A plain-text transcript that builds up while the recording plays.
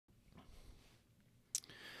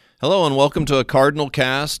Hello and welcome to a Cardinal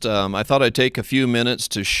Cast. I thought I'd take a few minutes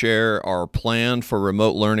to share our plan for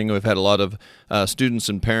remote learning. We've had a lot of students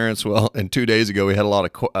and parents, and 2 days ago we had a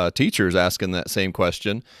lot of teachers asking that same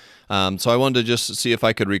question. So I wanted to just see if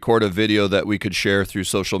I could record a video that we could share through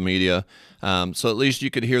social media. So at least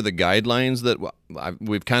you could hear the guidelines that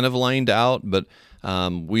we've kind of lined out, but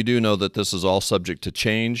we do know that this is all subject to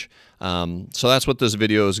change. So that's what this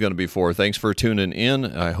video is going to be for. Thanks for tuning in.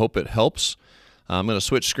 I hope it helps. I'm going to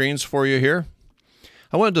switch screens for you here.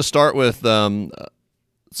 I wanted to start with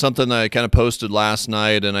something that I kind of posted last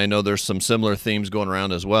night, and I know there's some similar themes going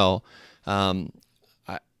around as well.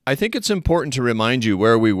 I think it's important to remind you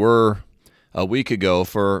where we were a week ago.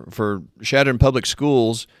 For Chadron Public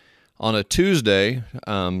Schools, on a Tuesday,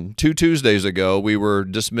 2 Tuesdays ago, we were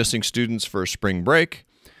dismissing students for spring break.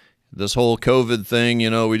 This whole COVID thing,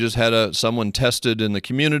 we just had someone tested in the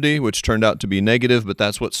community, which turned out to be negative, but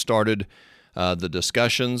that's what started the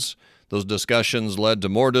discussions. Those discussions led to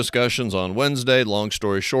more discussions on Wednesday. Long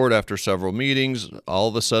story short, after several meetings, all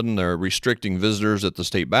of a sudden they're restricting visitors at the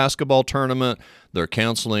state basketball tournament. They're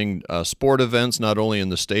canceling sport events, not only in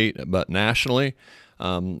the state but nationally.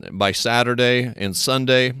 By Saturday and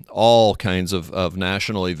Sunday, all kinds of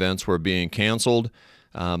national events were being canceled.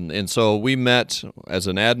 And so we met as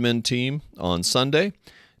an admin team on Sunday,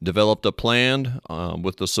 developed a plan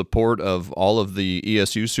with the support of all of the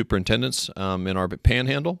ESU superintendents in our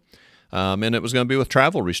panhandle, and it was going to be with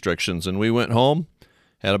travel restrictions. And we went home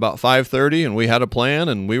at about 5:30, and we had a plan,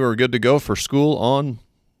 and we were good to go for school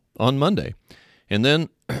on Monday. And then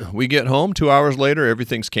we get home 2 hours later,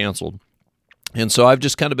 everything's canceled. And so I've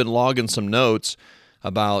just kind of been logging some notes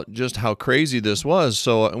about just how crazy this was.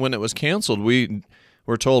 So when it was canceled, we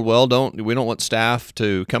were told, well, we don't want staff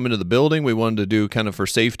to come into the building. We wanted to do kind of for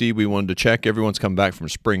safety. We wanted to check everyone's come back from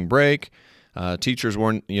spring break. Teachers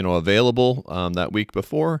weren't, available that week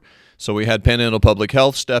before. So we had Panhandle Public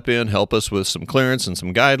Health step in, help us with some clearance and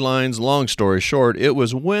some guidelines. Long story short, it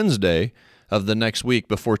was Wednesday of the next week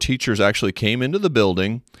before teachers actually came into the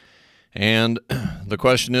building. And the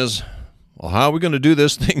question is, well, how are we going to do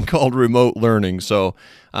this thing called remote learning? So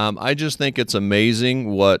I just think it's amazing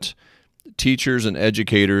what teachers and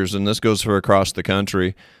educators, and this goes for across the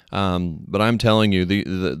country, but I'm telling you,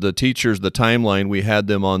 the teachers, the timeline we had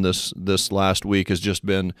them on this last week has just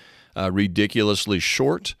been ridiculously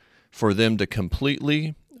short for them to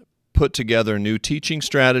completely put together new teaching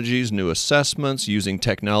strategies, new assessments, using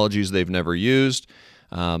technologies they've never used.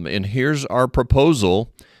 And here's our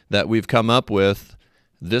proposal that we've come up with.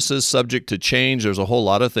 This is subject to change. There's a whole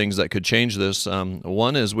lot of things that could change this.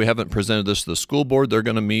 One is we haven't presented this to the school board. They're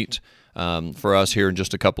going to meet for us here in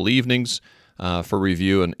just a couple evenings for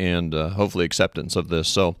review and hopefully acceptance of this.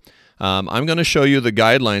 So I'm going to show you the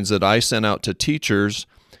guidelines that I sent out to teachers.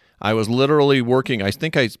 I was literally working, I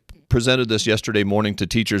think I presented this yesterday morning to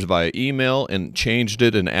teachers via email and changed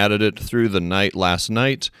it and added it through the night last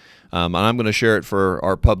night. And I'm going to share it for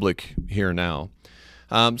our public here now.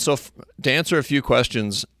 So to answer a few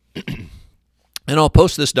questions, and I'll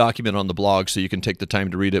post this document on the blog so you can take the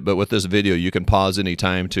time to read it, but with this video you can pause any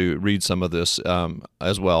time to read some of this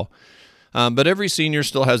as well. But every senior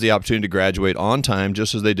still has the opportunity to graduate on time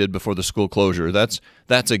just as they did before the school closure. That's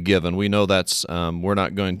a given. We know that's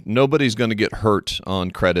nobody's going to get hurt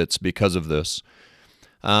on credits because of this.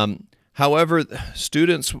 However,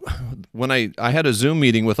 students, when I had a Zoom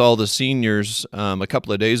meeting with all the seniors a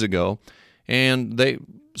couple of days ago, and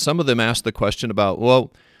some of them asked the question about,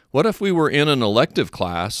 well, what if we were in an elective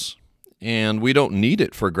class and we don't need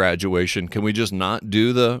it for graduation? Can we just not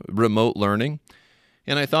do the remote learning?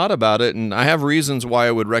 And I thought about it, and I have reasons why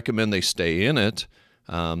I would recommend they stay in it,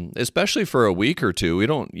 especially for a week or two. We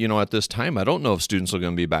don't, at this time, I don't know if students are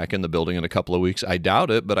going to be back in the building in a couple of weeks. I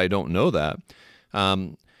doubt it, but I don't know that.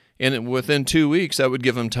 And within 2 weeks, that would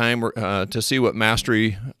give them time to see what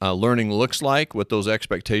mastery learning looks like, what those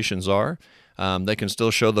expectations are. They can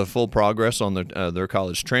still show the full progress on their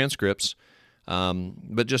college transcripts,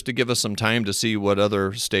 but just to give us some time to see what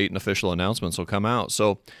other state and official announcements will come out.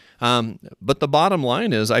 So, but the bottom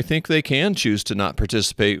line is I think they can choose to not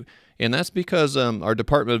participate, and that's because our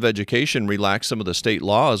Department of Education relaxed some of the state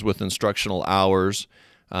laws with instructional hours.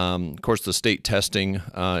 Of course, the state testing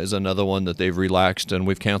is another one that they've relaxed, and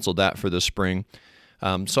we've canceled that for this spring.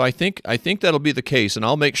 So I think that'll be the case, and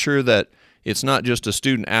I'll make sure that it's not just a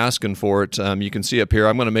student asking for it. You can see up here,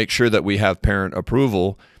 I'm going to make sure that we have parent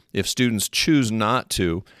approval if students choose not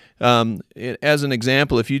to. As an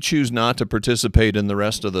example, if you choose not to participate in the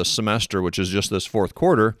rest of the semester, which is just this fourth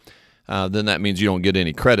quarter, then that means you don't get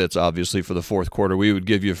any credits, obviously, for the fourth quarter. We would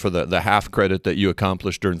give you for the half credit that you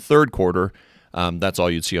accomplished during third quarter. that's all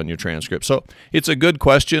you'd see on your transcript. So it's a good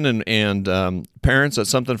question, and parents, that's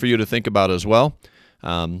something for you to think about as well.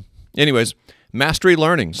 Anyways, mastery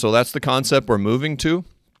learning. So that's the concept we're moving to.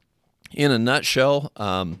 In a nutshell,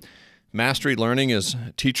 mastery learning is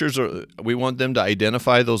teachers we want them to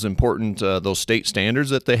identify those important those state standards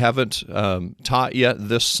that they haven't taught yet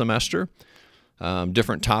this semester,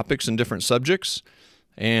 different topics and different subjects,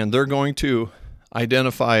 and they're going to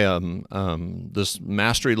identify this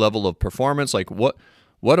mastery level of performance, like what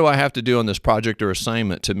do I have to do on this project or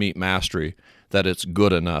assignment to meet mastery, that it's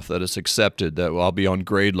good enough, that it's accepted, that I'll be on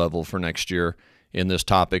grade level for next year in this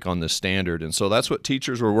topic on this standard. And so that's what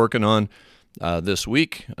teachers were working on this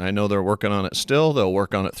week. I know they're working on it still. They'll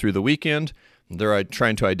work on it through the weekend. They're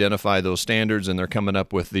trying to identify those standards, and they're coming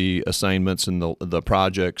up with the assignments and the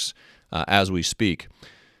projects as we speak.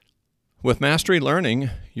 With mastery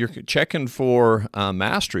learning, you're checking for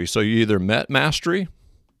mastery. So you either met mastery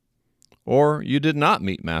or you did not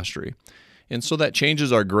meet mastery. And so that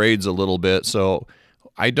changes our grades a little bit. So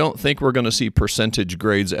I don't think we're going to see percentage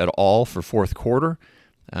grades at all for fourth quarter.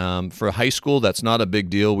 For high school, that's not a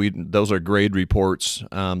big deal. Those are grade reports.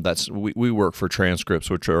 We work for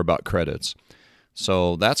transcripts, which are about credits.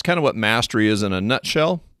 So that's kind of what mastery is in a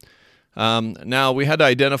nutshell. Now, we had to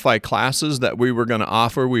identify classes that we were going to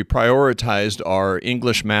offer. We prioritized our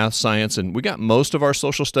English, math, science, and we got most of our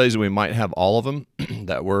social studies, and we might have all of them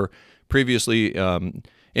that were previously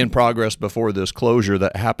in progress before this closure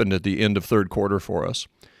that happened at the end of third quarter for us.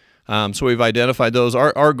 So we've identified those.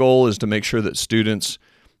 Our goal is to make sure that students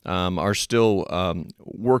are still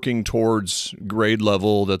working towards grade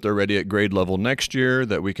level, that they're ready at grade level next year,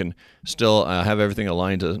 that we can still have everything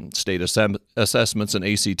aligned to state assessments and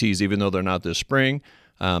ACTs, even though they're not this spring,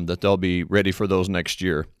 that they'll be ready for those next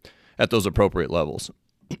year at those appropriate levels.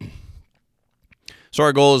 So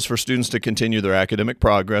our goal is for students to continue their academic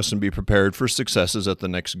progress and be prepared for successes at the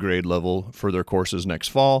next grade level for their courses next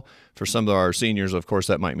fall. For some of our seniors, of course,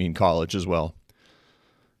 that might mean college as well.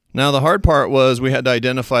 Now, the hard part was we had to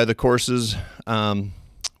identify the courses,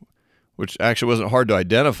 which actually wasn't hard to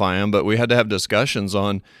identify them, but we had to have discussions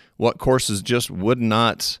on what courses just would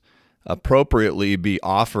not appropriately be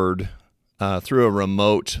offered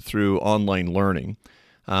through online learning.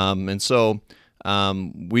 And so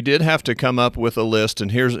we did have to come up with a list,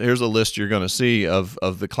 and here's a list you're going to see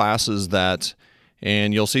of the classes that,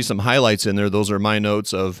 and you'll see some highlights in there. Those are my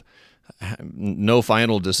notes of no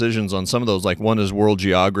final decisions on some of those. Like one is world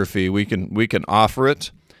geography. We can offer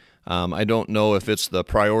it. I don't know if it's the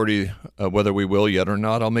priority, whether we will yet or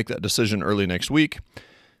not. I'll make that decision early next week.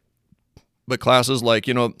 But classes like,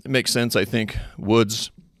 it makes sense, I think,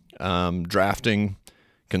 woods, drafting,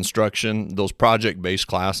 construction, those project-based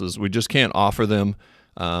classes, we just can't offer them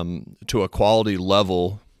to a quality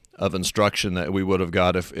level of instruction that we would have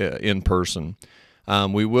got if in person.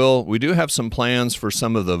 We do have some plans for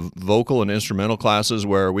some of the vocal and instrumental classes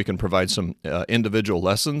where we can provide some individual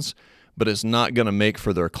lessons, but it's not going to make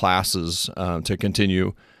for their classes to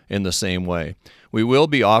continue in the same way. We will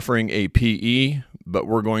be offering a PE, but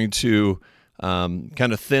we're going to kind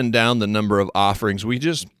of thin down the number of offerings.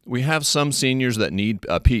 We have some seniors that need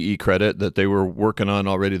a PE credit that they were working on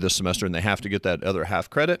already this semester, and they have to get that other half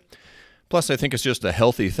credit. Plus, I think it's just a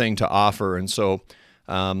healthy thing to offer, and so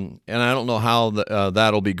and I don't know how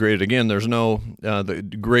that'll be graded. Again, there's no the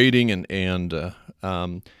grading and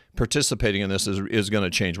participating in this is going to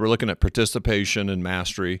change. We're looking at participation and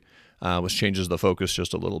mastery, which changes the focus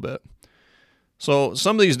just a little bit. So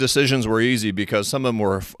some of these decisions were easy because some of them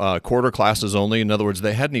were quarter classes only. In other words,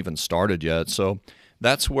 they hadn't even started yet. So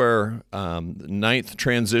that's where ninth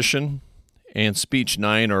transition and speech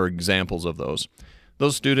 9 are examples of those.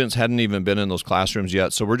 Those students hadn't even been in those classrooms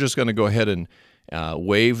yet. So we're just going to go ahead and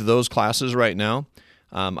waive those classes right now.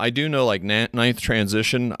 I do know, like ninth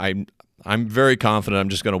transition, I'm very confident I'm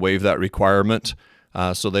just going to waive that requirement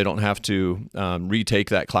so they don't have to retake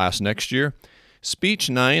that class next year. Speech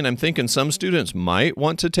 9, I'm thinking some students might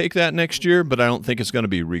want to take that next year, but I don't think it's going to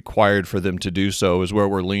be required for them to do so, is where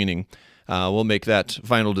we're leaning. We'll make that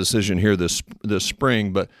final decision here this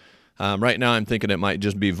spring, but right now I'm thinking it might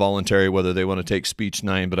just be voluntary whether they want to take Speech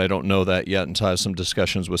 9, but I don't know that yet until I have some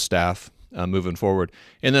discussions with staff moving forward.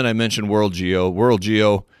 And then I mentioned World Geo. World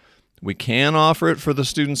Geo, we can offer it for the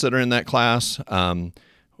students that are in that class.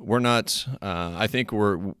 We're not, I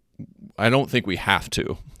don't think we have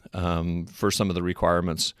to. For some of the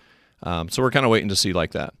requirements. So we're kind of waiting to see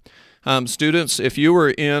like that. Students, if you were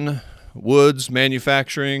in woods,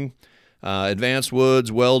 manufacturing, advanced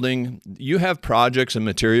woods, welding, you have projects and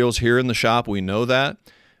materials here in the shop. We know that.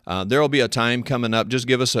 There will be a time coming up. Just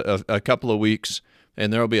give us a couple of weeks,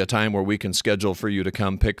 and there will be a time where we can schedule for you to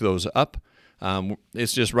come pick those up.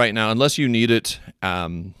 It's just right now, unless you need it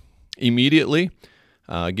immediately,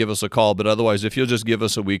 give us a call. But otherwise, if you'll just give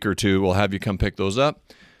us a week or two, we'll have you come pick those up.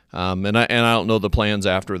 And I don't know the plans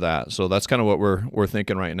after that. So that's kind of what we're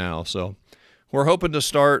thinking right now. So we're hoping to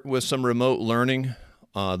start with some remote learning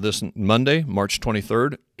this Monday, March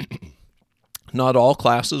 23rd. Not all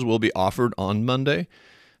classes will be offered on Monday.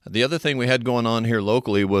 The other thing we had going on here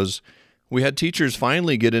locally was we had teachers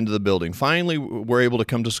finally get into the building. Finally, were able to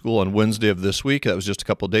come to school on Wednesday of this week. That was just a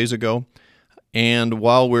couple of days ago. And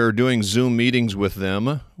while we're doing Zoom meetings with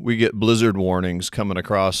them, we get blizzard warnings coming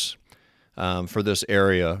across for this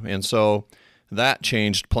area. And so that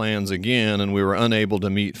changed plans again, and we were unable to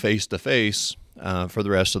meet face-to-face for the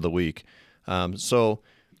rest of the week.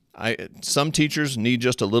 Some teachers need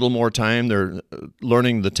just a little more time. They're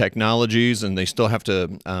learning the technologies, and they still have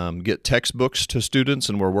to get textbooks to students,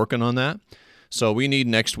 and we're working on that. So we need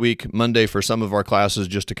next week, Monday, for some of our classes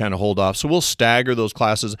just to kind of hold off. So we'll stagger those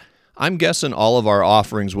classes. I'm guessing all of our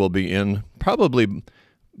offerings will be in probably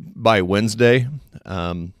by Wednesday.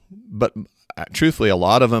 But truthfully, a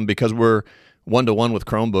lot of them, because we're one-to-one with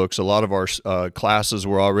Chromebooks, a lot of our classes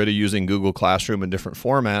were already using Google Classroom in different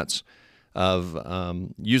formats of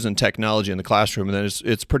using technology in the classroom, and then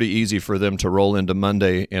it's pretty easy for them to roll into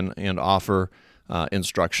Monday and offer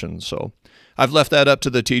instruction. So I've left that up to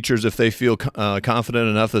the teachers if they feel confident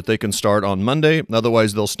enough that they can start on Monday.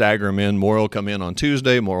 Otherwise, they'll stagger them in. More will come in on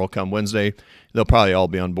Tuesday, more will come Wednesday. They'll probably all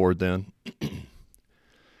be on board then.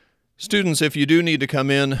 Students, if you do need to come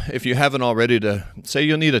in, if you haven't already, to say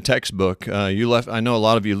you'll need a textbook. I know a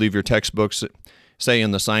lot of you leave your textbooks, say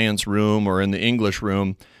in the science room or in the English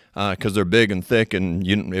room, because they're big and thick, and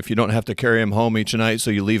if you don't have to carry them home each night, so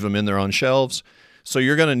you leave them in there on shelves. So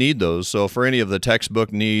you're going to need those. So for any of the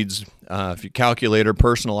textbook needs, if you calculator,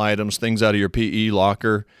 personal items, things out of your PE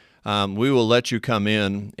locker, we will let you come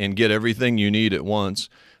in and get everything you need at once.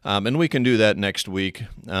 And we can do that next week.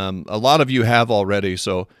 A lot of you have already,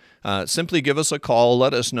 so simply give us a call,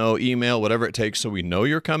 let us know, email, whatever it takes so we know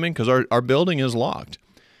you're coming, because our building is locked.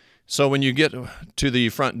 So when you get to the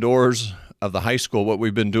front doors of the high school, what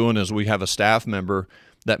we've been doing is we have a staff member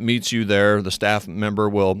that meets you there. The staff member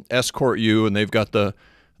will escort you, and they've got the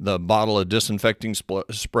bottle of disinfecting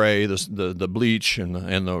spray, the bleach,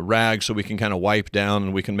 and the rag, so we can kind of wipe down,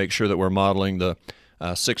 and we can make sure that we're modeling the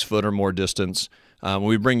 6 foot or more distance.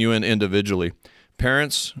 We bring you in individually.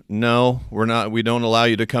 Parents, no, we don't allow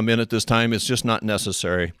you to come in at this time. It's just not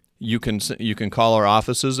necessary. You can call our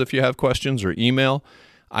offices if you have questions, or email.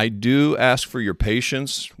 I do ask for your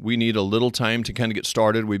patience. We need a little time to kind of get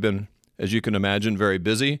started. We've been, as you can imagine, very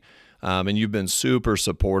busy, and you've been super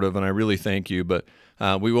supportive, and I really thank you. But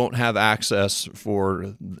we won't have access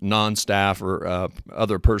for non-staff or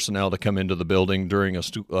other personnel to come into the building during a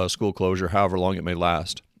school closure, however long it may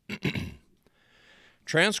last.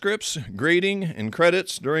 Transcripts, grading, and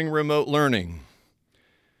credits during remote learning.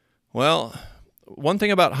 Well, one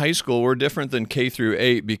thing about high school, we're different than K through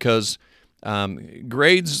 8 because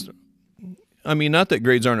grades, I mean, not that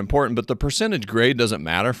grades aren't important, but the percentage grade doesn't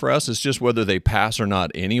matter for us. It's just whether they pass or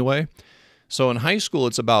not anyway. So in high school,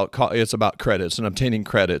 it's about credits and obtaining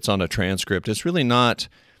credits on a transcript. It's really not,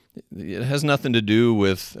 it has nothing to do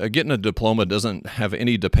with, getting a diploma doesn't have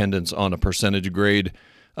any dependence on a percentage grade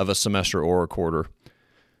of a semester or a quarter.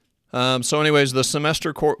 So anyways, the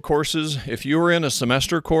semester courses, if you were in a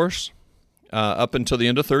semester course up until the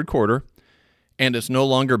end of third quarter, and it's no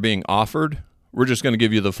longer being offered, we're just going to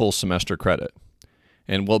give you the full semester credit.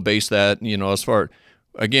 And we'll base that, as far,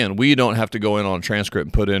 again, we don't have to go in on a transcript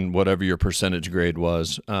and put in whatever your percentage grade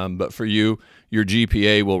was. But for you, your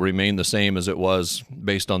GPA will remain the same as it was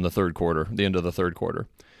based on the third quarter, the end of the third quarter.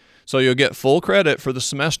 So you'll get full credit for the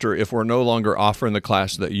semester if we're no longer offering the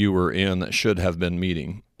class that you were in that should have been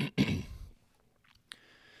meeting.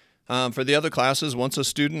 For the other classes, once a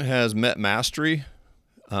student has met mastery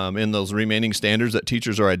in those remaining standards that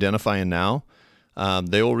teachers are identifying now,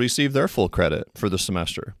 they will receive their full credit for the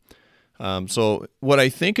semester. So what I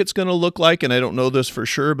think it's going to look like, and I don't know this for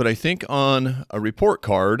sure, but I think on a report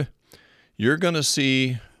card, you're going to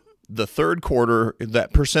see the third quarter,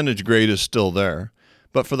 that percentage grade is still there.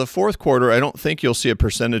 But for the fourth quarter, I don't think you'll see a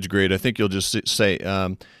percentage grade. I think you'll just say,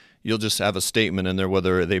 you'll just have a statement in there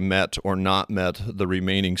whether they met or not met the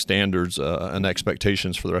remaining standards and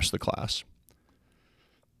expectations for the rest of the class.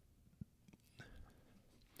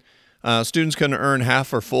 Students can earn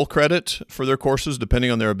half or full credit for their courses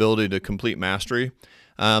depending on their ability to complete mastery.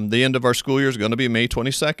 The end of our school year is going to be May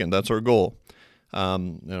 22nd. That's our goal.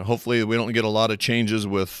 Hopefully we don't get a lot of changes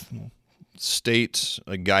with state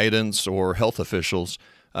guidance or health officials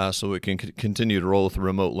so we can continue to roll with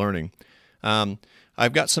remote learning.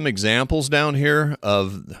 I've got some examples down here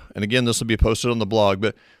of, and again, this will be posted on the blog,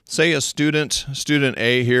 but say a student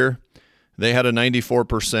A here, they had a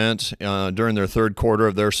 94% during their third quarter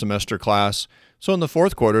of their semester class. So in the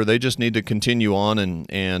fourth quarter, they just need to continue on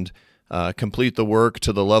and complete the work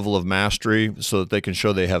to the level of mastery so that they can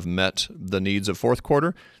show they have met the needs of fourth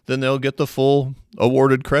quarter. Then they'll get the full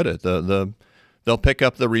awarded credit. They'll pick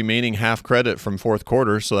up the remaining half credit from fourth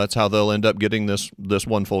quarter, so that's how they'll end up getting this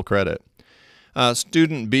one full credit.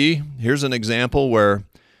 Student B, here's an example where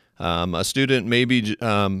a student maybe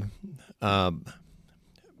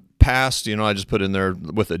passed, I just put in there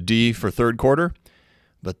with a D for third quarter,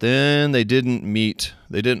 but then they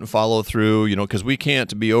didn't follow through, because we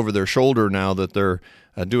can't be over their shoulder now that they're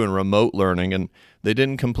doing remote learning, and they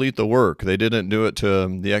didn't complete the work. They didn't do it to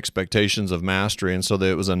the expectations of mastery, and so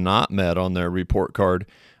it was a not met on their report card.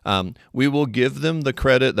 We will give them the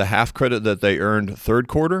credit, the half credit that they earned third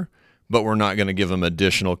quarter, but we're not going to give them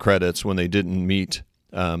additional credits when they didn't meet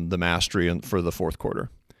the mastery for the fourth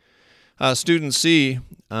quarter. Student C,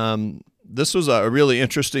 this was a really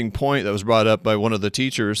interesting point that was brought up by one of the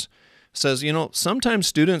teachers. Says, sometimes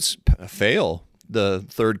students fail the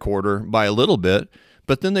third quarter by a little bit,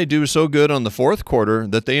 but then they do so good on the fourth quarter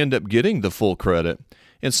that they end up getting the full credit.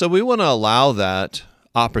 And so we want to allow that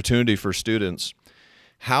opportunity for students.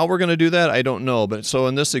 How we're going to do that, I don't know. But so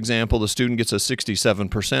in this example, the student gets a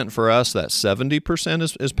 67% for us. That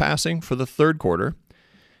 70% is passing for the third quarter.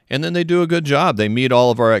 And then they do a good job. They meet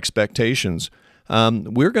all of our expectations.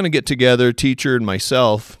 We're going to get together, teacher and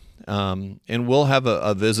myself, and we'll have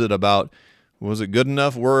a visit about, was it good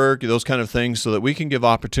enough work, those kind of things, so that we can give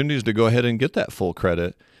opportunities to go ahead and get that full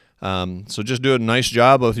credit. So just do a nice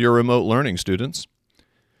job with your remote learning, students.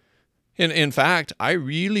 In fact, I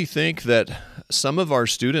really think that some of our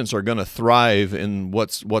students are going to thrive in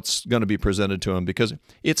what's going to be presented to them, because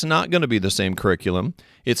it's not going to be the same curriculum.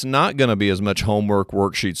 It's not going to be as much homework,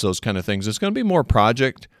 worksheets, those kind of things. It's going to be more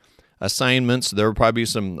project assignments. There will probably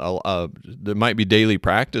be there might be daily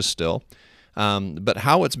practice still. But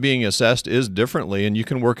how it's being assessed is differently, and you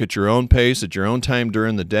can work at your own pace, at your own time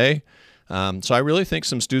during the day. So I really think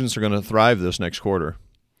some students are going to thrive this next quarter.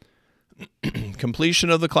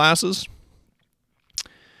 Completion of the classes.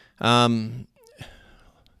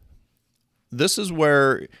 This is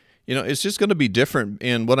where, it's just going to be different.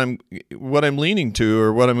 And what I'm leaning to,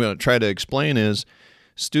 or what I'm going to try to explain, is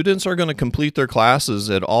students are going to complete their classes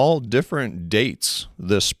at all different dates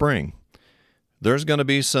this spring. There's going to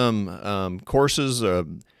be some courses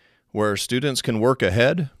where students can work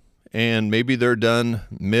ahead, and maybe they're done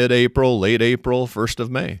mid-April, late April, 1st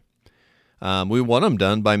of May. We want them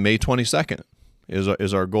done by May 22nd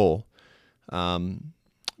is our goal.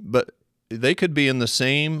 But they could be in the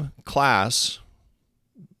same class.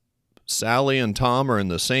 Sally and Tom are in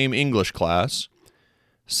the same English class.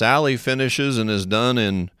 Sally finishes and is done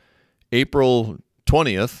in April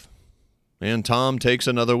 20th, and Tom takes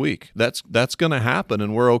another week. That's going to happen,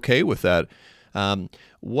 and we're okay with that.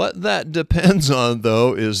 What that depends on,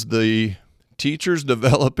 though, is the teachers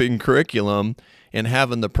developing curriculum and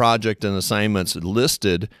having the project and assignments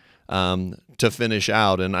listed to finish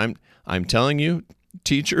out. And I'm telling you,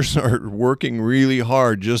 teachers are working really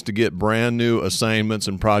hard just to get brand new assignments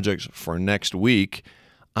and projects for next week.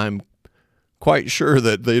 I'm quite sure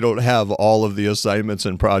that they don't have all of the assignments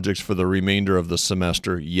and projects for the remainder of the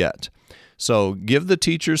semester yet. So give the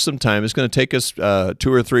teachers some time. It's going to take us 2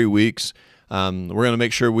 or 3 weeks. We're going to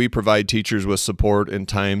make sure we provide teachers with support and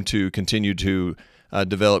time to continue to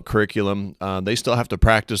develop curriculum. They still have to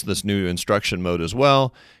practice this new instruction mode as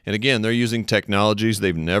well. And again, they're using technologies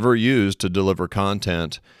they've never used to deliver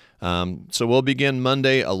content. So we'll begin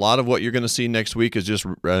Monday. A lot of what you're going to see next week is just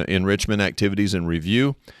enrichment activities and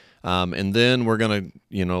review. And then we're going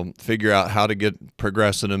to, figure out how to get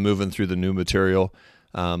progressing and moving through the new material.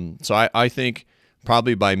 So I think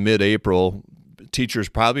probably by mid-April, teachers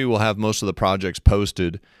probably will have most of the projects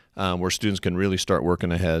posted where students can really start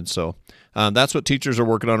working ahead. So that's what teachers are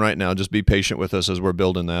working on right now. Just be patient with us as we're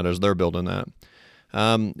building that, as they're building that.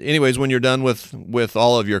 Anyways, when you're done with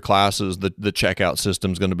all of your classes, the checkout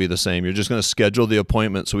system is going to be the same. You're just going to schedule the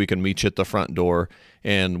appointment so we can meet you at the front door,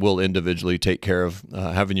 and we'll individually take care of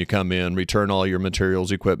having you come in, return all your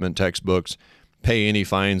materials, equipment, textbooks, pay any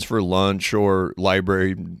fines for lunch or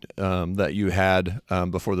library that you had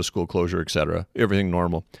before the school closure, etc. Everything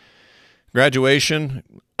normal. Graduation,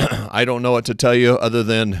 I don't know what to tell you other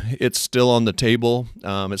than it's still on the table.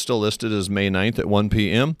 It's still listed as May 9th at 1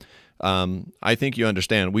 p.m. I think you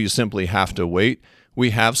understand. We simply have to wait.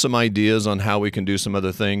 We have some ideas on how we can do some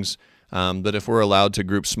other things, but if we're allowed to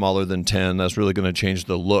group smaller than 10, that's really going to change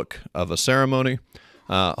the look of a ceremony.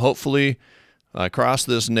 Hopefully, across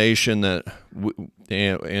this nation and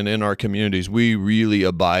in our communities, we really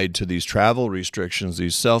abide to these travel restrictions,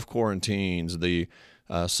 these self-quarantines, the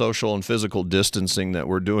social and physical distancing that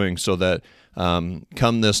we're doing, so that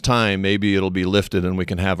come this time, maybe it'll be lifted and we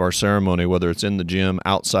can have our ceremony, whether it's in the gym,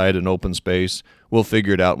 outside, in open space. We'll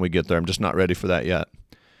figure it out when we get there. I'm just not ready for that yet.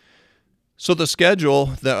 So the schedule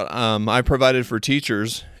that I provided for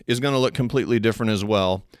teachers is going to look completely different as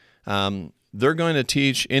well. They're going to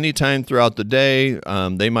teach anytime throughout the day.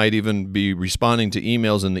 They might even be responding to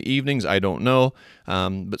emails in the evenings. I don't know.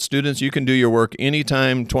 But students, you can do your work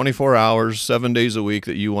anytime, 24 hours, 7 days a week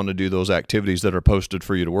that you want to do those activities that are posted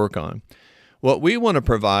for you to work on. What we want to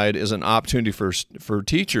provide is an opportunity for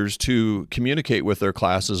teachers to communicate with their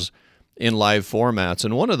classes in live formats.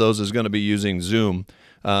 And one of those is going to be using Zoom.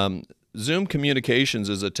 Zoom Communications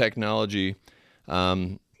is a technology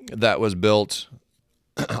that was built.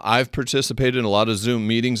 I've participated in a lot of Zoom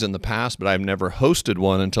meetings in the past, but I've never hosted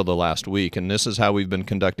one until the last week. And this is how we've been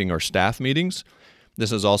conducting our staff meetings.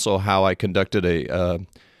 This is also how I conducted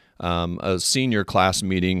a senior class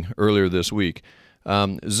meeting earlier this week.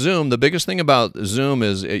 Zoom, the biggest thing about Zoom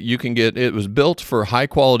is it was built for high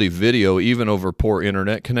quality video, even over poor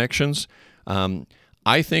internet connections.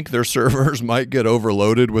 I think their servers might get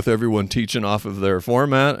overloaded with everyone teaching off of their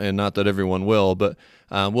format, and not that everyone will, but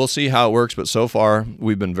we'll see how it works. But so far,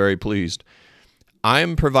 we've been very pleased.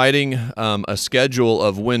 I'm providing a schedule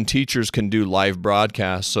of when teachers can do live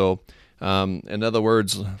broadcasts. So, in other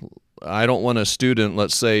words, I don't want a student,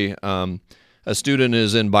 let's say a student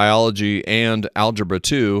is in biology and algebra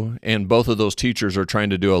 2, and both of those teachers are trying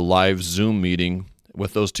to do a live Zoom meeting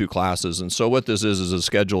with those two classes. And so what this is a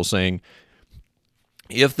schedule saying,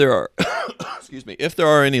 if there are, if there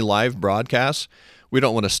are any live broadcasts, we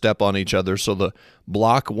don't want to step on each other. So the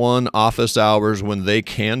block 1 office hours when they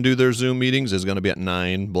can do their Zoom meetings is going to be at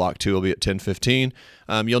 9. Block 2 will be at 10:15.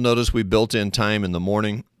 You'll notice we built in time in the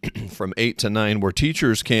morning from 8 to 9 where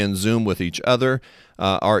teachers can Zoom with each other.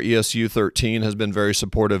 Our ESU 13 has been very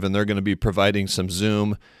supportive, and they're going to be providing some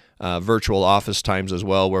Zoom virtual office times as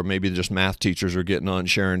well, where maybe just math teachers are getting on,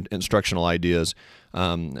 sharing instructional ideas.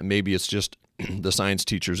 Maybe it's just the science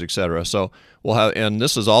teachers, etc. So we'll have, and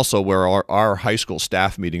this is also where our high school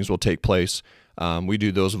staff meetings will take place. We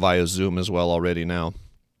do those via Zoom as well already now.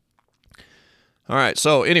 All right.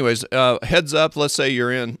 So, anyways, heads up. Let's say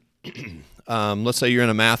you're in, a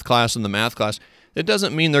math class. In the math class, it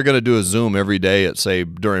doesn't mean they're going to do a Zoom every day at, say,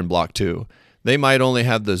 during block 2. They might only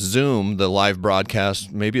have the Zoom, the live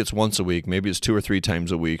broadcast. Maybe it's once a week. Maybe it's 2 or 3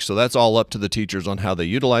 times a week. So that's all up to the teachers on how they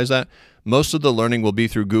utilize that. Most of the learning will be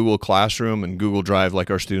through Google Classroom and Google Drive,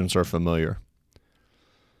 like our students are familiar.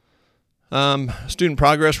 Student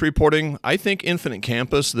progress reporting. I think Infinite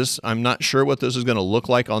Campus, I'm not sure what this is going to look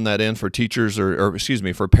like on that end for teachers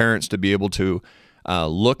for parents to be able to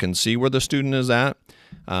look and see where the student is at.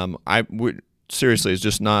 Seriously, it's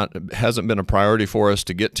just hasn't been a priority for us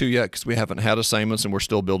to get to yet because we haven't had assignments and we're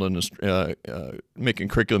still building, making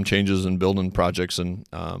curriculum changes and building projects and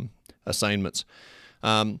assignments.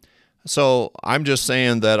 So I'm just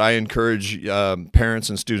saying that I encourage parents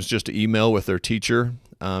and students just to email with their teacher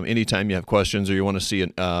anytime you have questions or you want to see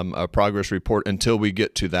a progress report until we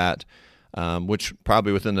get to that, which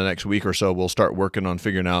probably within the next week or so we'll start working on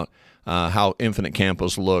figuring out how Infinite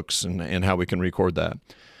Campus looks and how we can record that.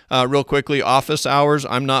 Real quickly, office hours.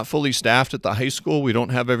 I'm not fully staffed at the high school. We don't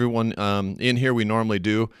have everyone in here. We normally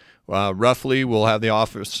do. Roughly, we'll have the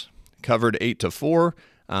office covered 8 to 4.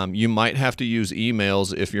 You might have to use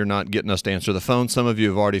emails if you're not getting us to answer the phone. Some of you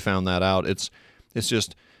have already found that out. It's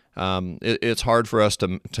just it's hard for us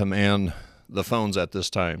to man the phones at this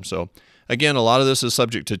time. So again, a lot of this is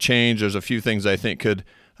subject to change. There's a few things I think could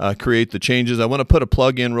create the changes. I want to put a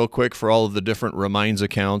plug in real quick for all of the different Reminds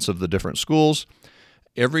accounts of the different schools.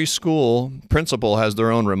 Every school principal has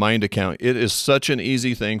their own Remind account. It is such an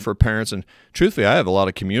easy thing for parents. And truthfully, I have a lot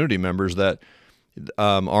of community members that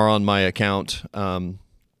are on my account.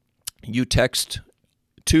 You text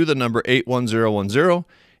to the number 81010,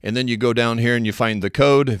 and then you go down here and you find the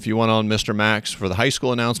code. If you want on Mr. Max for the high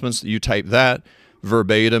school announcements, you type that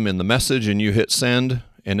verbatim in the message and you hit send,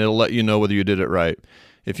 and it'll let you know whether you did it right.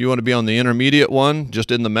 If you want to be on the intermediate one,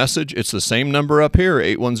 just in the message, it's the same number up here,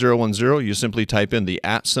 81010. You simply type in the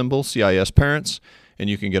 @ symbol, CIS Parents, and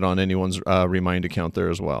you can get on anyone's Remind account there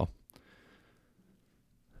as well.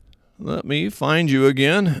 Let me find you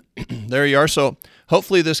again. There you are. So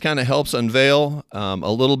hopefully this kind of helps unveil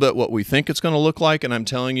a little bit what we think it's going to look like. And I'm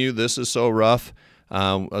telling you, this is so rough.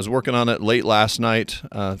 I was working on it late last night,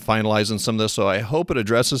 finalizing some of this. So I hope it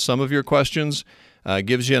addresses some of your questions.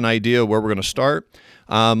 gives you an idea where we're going to start.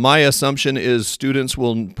 My assumption is students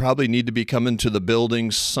will probably need to be coming to the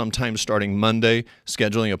buildings sometime starting Monday,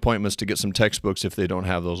 scheduling appointments to get some textbooks if they don't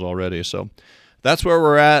have those already. So that's where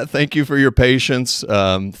we're at. Thank you for your patience.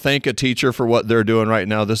 Thank a teacher for what they're doing right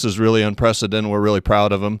now. This is really unprecedented. We're really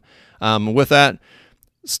proud of them. With that,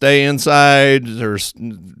 stay inside.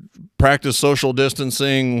 Practice social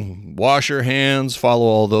distancing. Wash your hands. Follow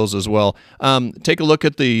all those as well. Take a look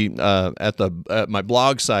at my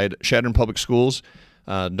blog site,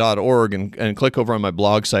 chadronpublicschools.org, and click over on my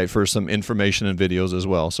blog site for some information and videos as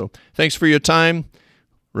well. So thanks for your time.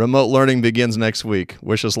 Remote learning begins next week.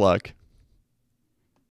 Wish us luck.